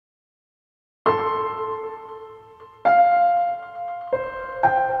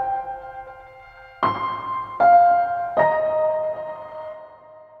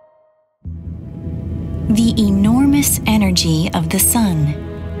enormous energy of the Sun.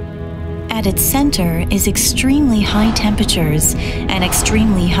 At its center is extremely high temperatures and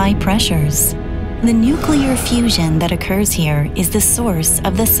extremely high pressures. The nuclear fusion that occurs here is the source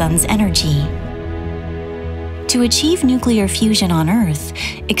of the Sun's energy. To achieve nuclear fusion on Earth,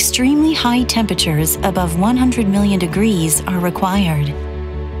 extremely high temperatures above 100 million degrees are required.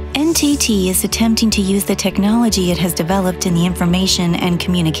 NTT is attempting to use the technology it has developed in the information and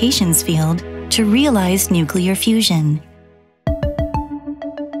communications field to realize nuclear fusion.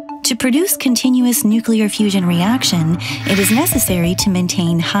 To produce continuous nuclear fusion reaction, it is necessary to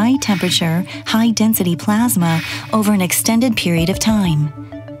maintain high temperature, high density plasma over an extended period of time.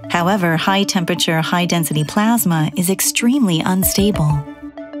 However, high temperature, high density plasma is extremely unstable.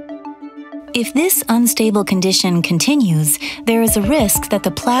 If this unstable condition continues, there is a risk that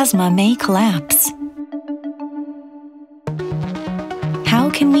the plasma may collapse. How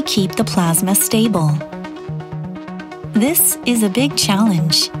can we keep the plasma stable? This is a big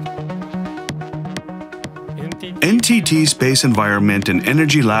challenge. NTT Space Environment and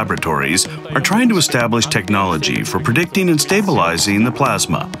Energy Laboratories are trying to establish technology for predicting and stabilizing the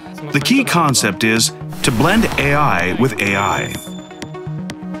plasma. The key concept is to blend AI with AI.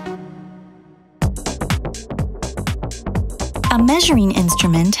 A measuring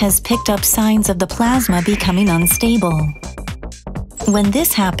instrument has picked up signs of the plasma becoming unstable. When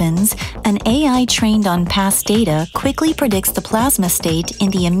this happens, an AI trained on past data quickly predicts the plasma state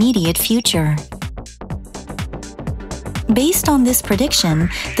in the immediate future. Based on this prediction,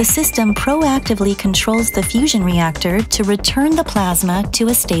 the system proactively controls the fusion reactor to return the plasma to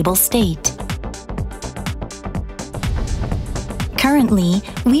a stable state. Currently,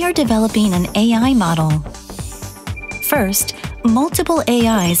 we are developing an AI model. First, multiple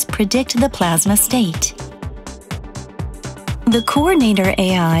AIs predict the plasma state. The coordinator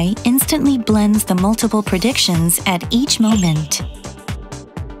AI instantly blends the multiple predictions at each moment.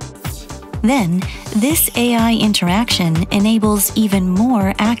 Then, this AI interaction enables even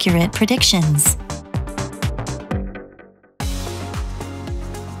more accurate predictions.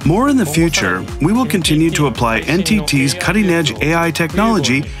 More in the future, we will continue to apply NTT's cutting-edge AI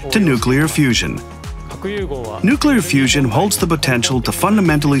technology to nuclear fusion. Nuclear fusion holds the potential to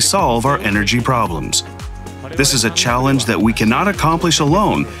fundamentally solve our energy problems. This is a challenge that we cannot accomplish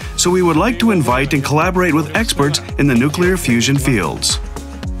alone, so we would like to invite and collaborate with experts in the nuclear fusion fields.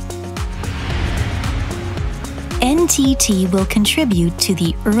 NTT will contribute to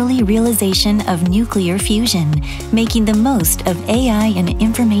the early realization of nuclear fusion, making the most of AI and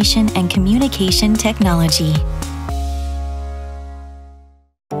information and communication technology.